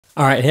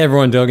All right, hey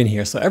everyone, Dogen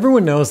here. So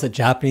everyone knows that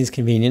Japanese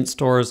convenience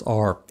stores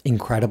are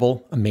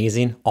incredible,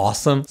 amazing,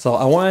 awesome. So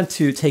I wanted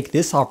to take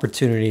this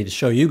opportunity to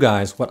show you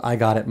guys what I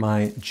got at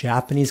my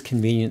Japanese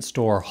convenience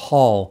store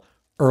haul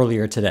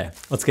earlier today.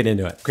 Let's get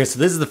into it. Okay, so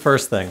this is the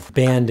first thing,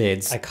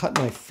 Band-Aids. I cut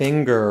my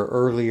finger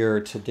earlier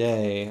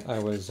today. I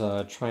was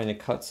trying to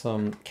cut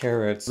some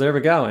carrots. There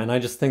we go, and I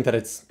just think that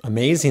it's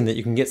amazing that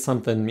you can get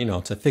something, you know,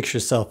 to fix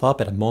yourself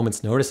up at a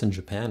moment's notice in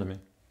Japan. I mean,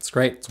 it's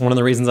great. It's one of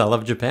the reasons I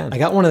love Japan. I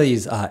got one of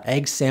these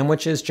egg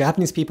sandwiches.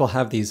 Japanese people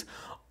have these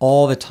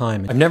all the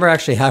time. I've never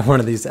actually had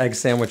one of these egg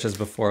sandwiches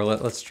before.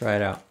 Let's try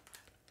it out.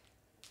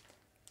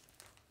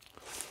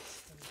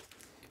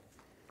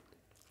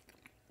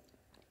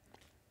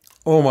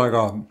 Oh my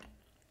God.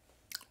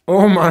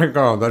 Oh my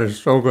God, that is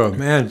so good.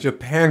 Man,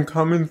 Japan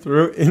coming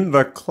through in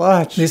the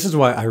clutch. This is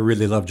why I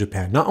really love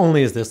Japan. Not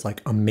only is this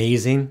like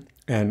amazing,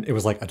 and it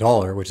was like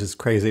 $1, which is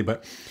crazy,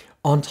 but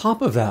on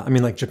top of that, I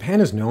mean, like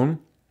Japan is known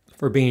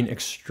for being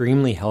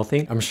extremely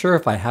healthy. I'm sure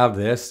if I have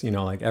this, you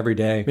know, like every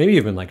day, maybe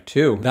even like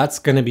 2, that's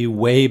gonna be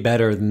way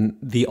better than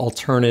the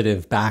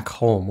alternative back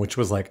home, which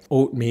was like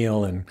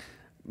oatmeal and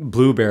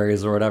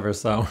blueberries or whatever.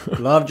 So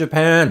love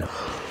Japan.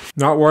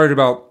 Not worried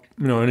about,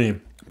 you know, any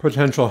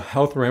potential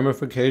health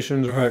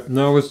ramifications. All right,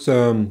 now let's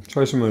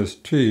try some of this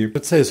tea.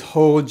 It says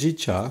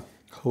hojicha,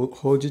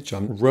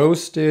 hojicha,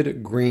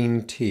 roasted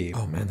green tea.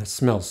 Oh man, that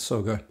smells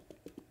so good.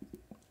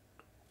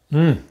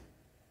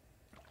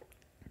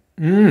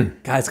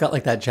 Guys, it's got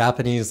like that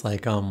Japanese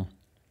like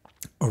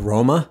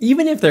aroma.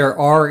 Even if there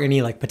are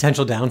any like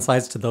potential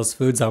downsides to those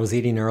foods I was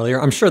eating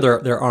earlier, I'm sure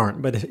there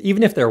aren't, but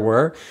even if there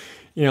were,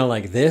 you know,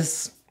 like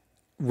this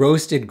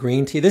roasted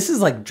green tea, this is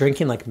like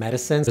drinking like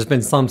medicine. There's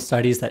been some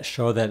studies that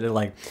show that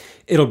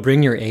it'll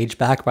bring your age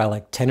back by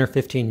like 10 or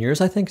 15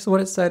 years, I think is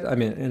what it said. I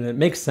mean, and it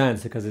makes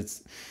sense because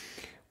it's,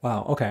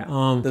 wow, okay.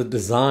 The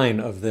design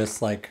of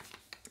this like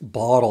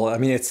bottle, I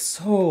mean, it's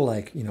so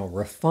like, you know,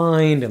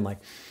 refined and like,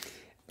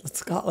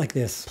 it's got like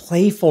this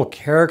playful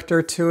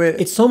character to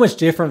it. It's so much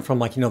different from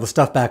like, you know, the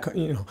stuff back,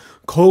 you know,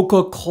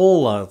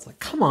 Coca-Cola. It's like,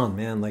 come on,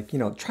 man. Like, you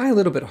know, try a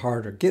little bit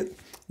harder.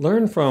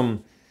 Learn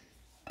from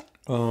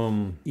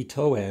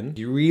Itoen.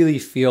 You really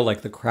feel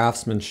like the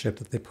craftsmanship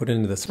that they put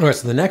into this. All right,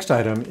 so the next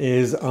item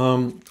is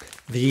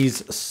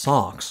these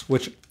socks,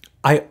 which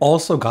I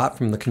also got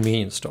from the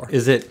convenience store.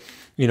 Is it,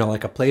 you know,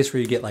 like a place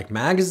where you get like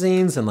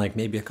magazines and like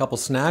maybe a couple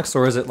snacks,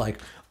 or is it like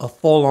a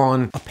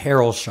full-on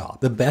apparel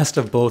shop? The best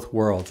of both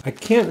worlds. I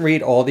can't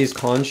read all these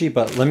kanji,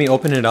 but let me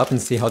open it up and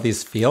see how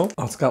these feel.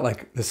 Oh, it's got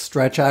like this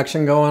stretch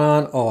action going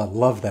on. Oh, I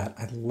love that.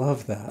 I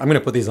love that. I'm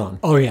gonna put these on.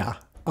 Oh yeah.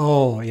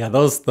 Oh yeah,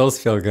 those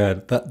feel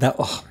good.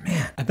 Oh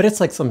man, I bet it's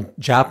like some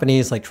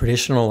Japanese like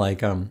traditional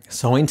like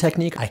sewing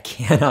technique. I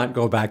cannot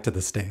go back to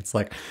the States.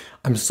 Like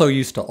I'm so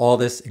used to all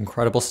this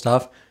incredible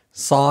stuff.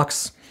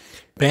 Socks,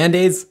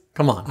 Band-Aids.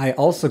 Come on. I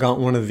also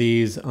got one of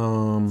these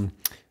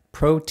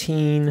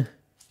protein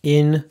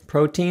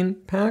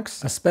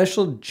packs, a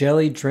special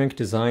jelly drink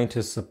designed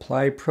to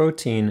supply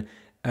protein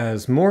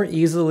as more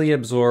easily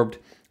absorbed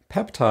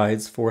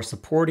peptides for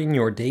supporting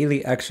your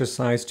daily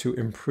exercise to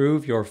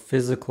improve your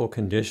physical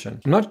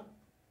condition. I'm not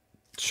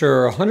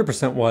sure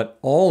 100% what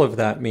all of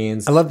that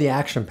means. I love the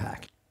action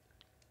pack.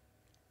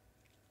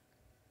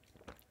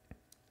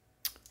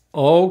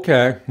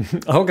 Okay.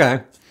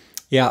 Okay.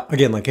 Yeah,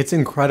 again, like it's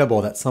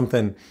incredible that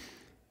something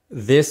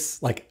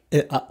this like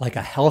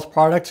a health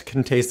product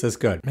can taste this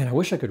good. Man, I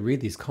wish I could read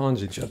these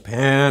kanji.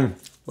 Japan,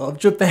 love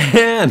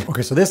Japan.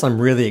 Okay, so this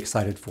I'm really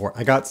excited for.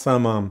 I got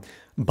some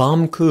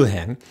baum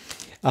kuchen.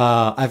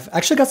 I've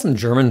actually got some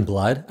German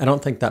blood. I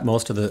don't think that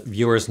most of the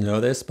viewers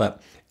know this,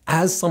 but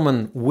as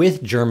someone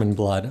with German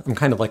blood, I'm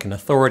kind of like an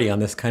authority on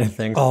this kind of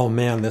thing. Oh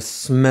man, the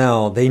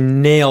smell, they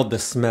nailed the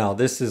smell.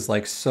 This is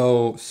like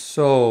so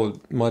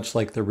much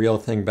like the real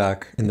thing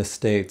back in the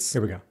States.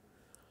 Here we go.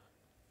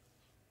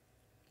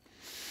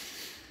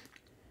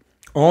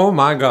 Oh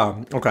my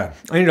God. Okay,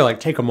 I need to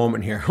like take a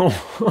moment here.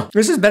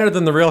 This is better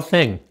than the real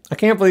thing. I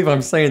can't believe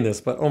I'm saying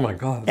this, but oh my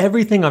God.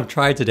 Everything I've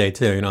tried today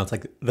too, you know, it's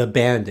like the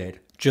Band-Aid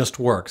just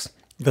works.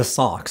 The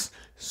socks,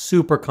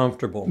 super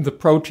comfortable. The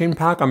protein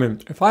pack, I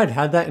mean, if I had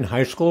had that in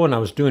high school when I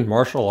was doing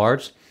martial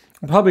arts,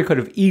 I probably could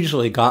have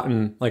easily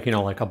gotten like, you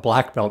know, like a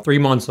black belt 3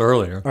 months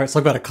earlier. All right, so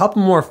I've got a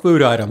couple more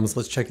food items.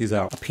 Let's check these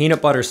out. A peanut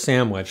butter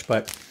sandwich,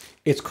 but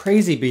it's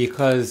crazy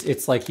because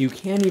it's like you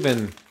can't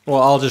even,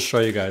 well, I'll just show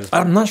you guys.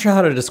 I'm not sure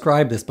how to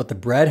describe this, but the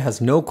bread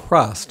has no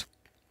crust.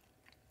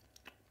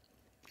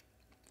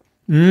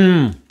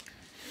 Okay.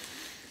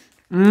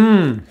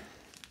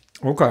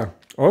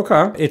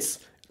 Okay. It's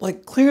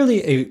like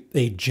clearly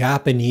a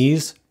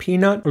Japanese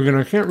peanut. Again,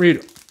 I can't read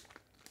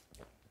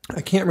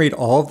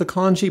all of the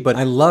kanji, but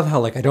I love how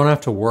like I don't have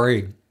to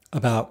worry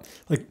about,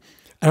 like,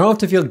 I don't have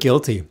to feel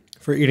guilty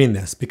for eating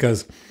this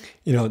because,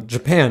 you know,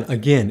 Japan,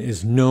 again,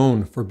 is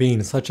known for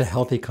being such a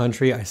healthy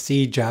country. I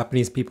see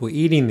Japanese people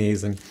eating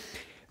these and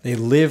they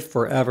live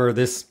forever.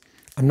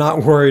 I'm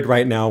not worried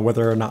right now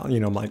whether or not,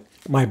 you know,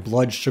 my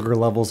blood sugar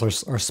levels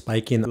are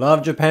spiking.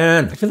 Love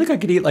Japan. I feel like I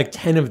could eat like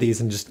 10 of these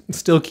and just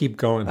still keep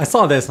going. I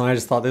saw this and I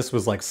just thought this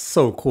was like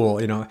so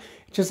cool. You know,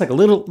 it just like a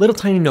little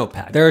tiny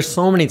notepad. There are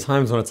so many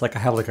times when it's like I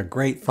have like a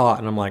great thought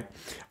and I'm like,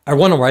 I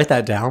want to write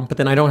that down, but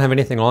then I don't have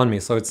anything on me.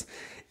 So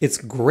it's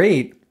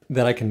great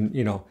that I can,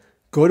 you know,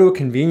 go to a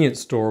convenience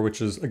store,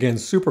 which is again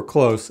super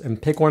close,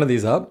 and pick one of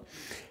these up.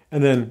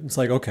 And then it's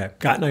like, okay,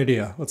 got an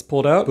idea. Let's pull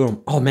it out.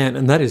 Boom. Oh man,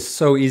 and that is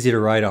so easy to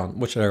write on.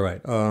 What should I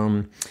write?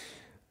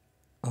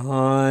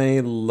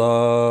 I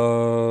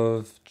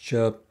love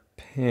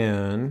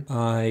Japan.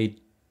 I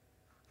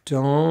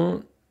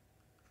don't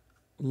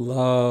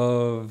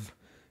love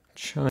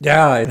China.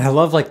 Yeah, and I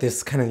love like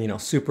this kind of, you know,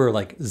 super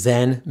like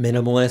Zen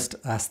minimalist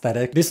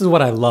aesthetic. This is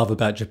what I love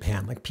about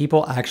Japan. Like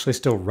people actually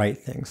still write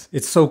things.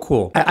 It's so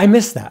cool. I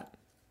miss that.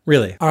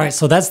 Really. All right,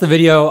 so that's the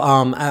video.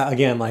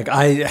 Again, like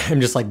I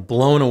am just like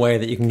blown away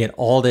that you can get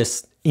all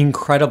this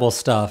incredible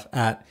stuff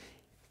at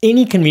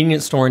any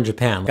convenience store in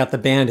Japan. Got the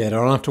Band-Aid. I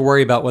don't have to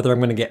worry about whether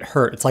I'm gonna get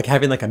hurt. It's like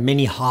having like a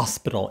mini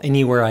hospital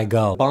anywhere I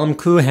go. Baum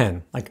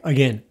Kuchen, like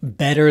again,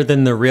 better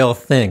than the real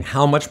thing.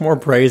 How much more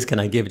praise can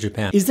I give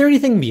Japan? Is there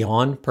anything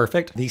beyond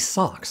perfect? These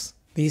socks.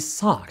 These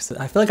socks.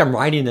 I feel like I'm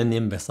riding a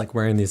Nimbus, like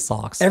wearing these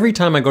socks. Every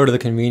time I go to the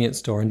convenience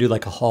store and do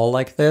like a haul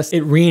like this,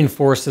 it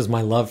reinforces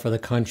my love for the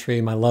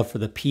country, my love for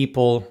the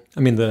people.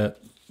 I mean, the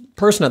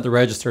person at the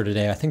register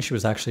today, I think she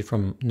was actually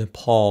from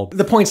Nepal.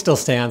 The point still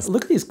stands.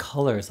 Look at these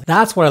colors.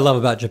 That's what I love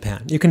about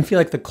Japan. You can feel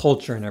like the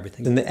culture and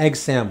everything. And the egg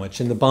sandwich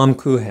and the Baum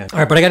Kuchen. All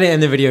right, but I gotta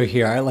end the video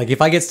here. Like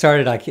if I get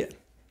started, I feel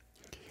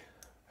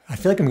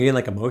like I'm getting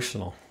like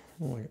emotional.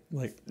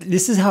 Like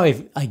this is how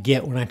I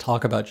get when I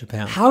talk about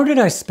Japan. How did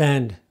I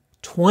spend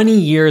 20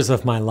 years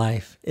of my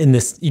life in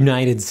this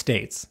United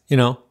States? You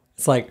know,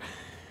 it's like,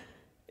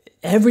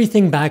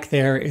 everything back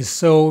there is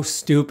so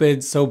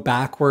stupid, so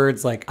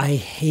backwards. Like I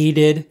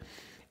hated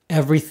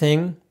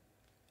everything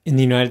in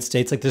the United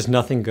States. Like there's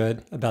nothing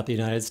good about the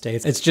United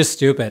States. It's just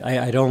stupid.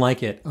 I don't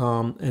like it.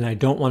 And I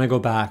don't want to go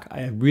back.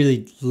 I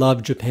really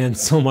love Japan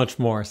so much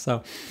more.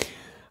 So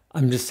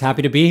I'm just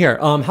happy to be here.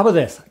 How about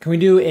this? Can we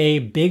do a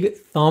big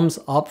thumbs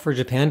up for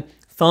Japan?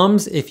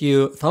 Thumbs up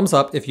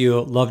if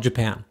you love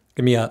Japan.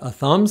 Give me a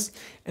thumbs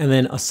and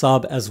then a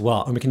sub as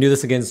well. And we can do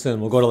this again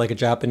soon. We'll go to like a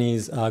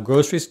Japanese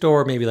grocery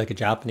store, maybe like a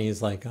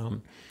Japanese, like,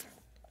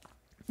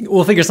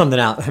 we'll figure something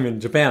out. I'm in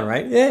Japan,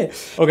 right? Yay.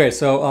 Okay,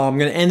 so I'm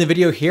gonna end the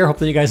video here.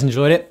 Hopefully you guys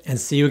enjoyed it and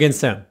see you again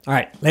soon. All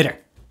right, later.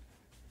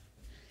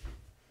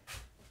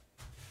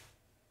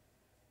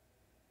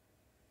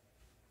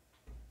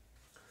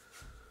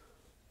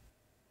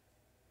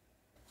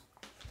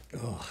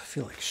 Oh, I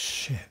feel like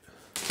shit.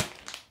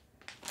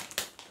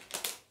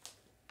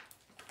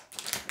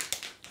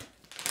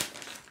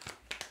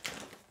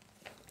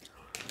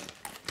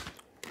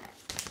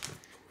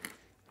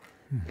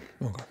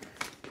 Okay.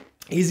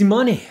 Easy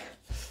money.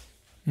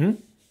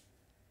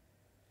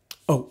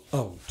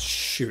 Oh,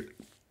 shoot.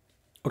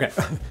 Okay.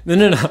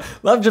 No.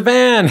 Love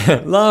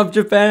Japan. Love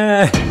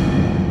Japan.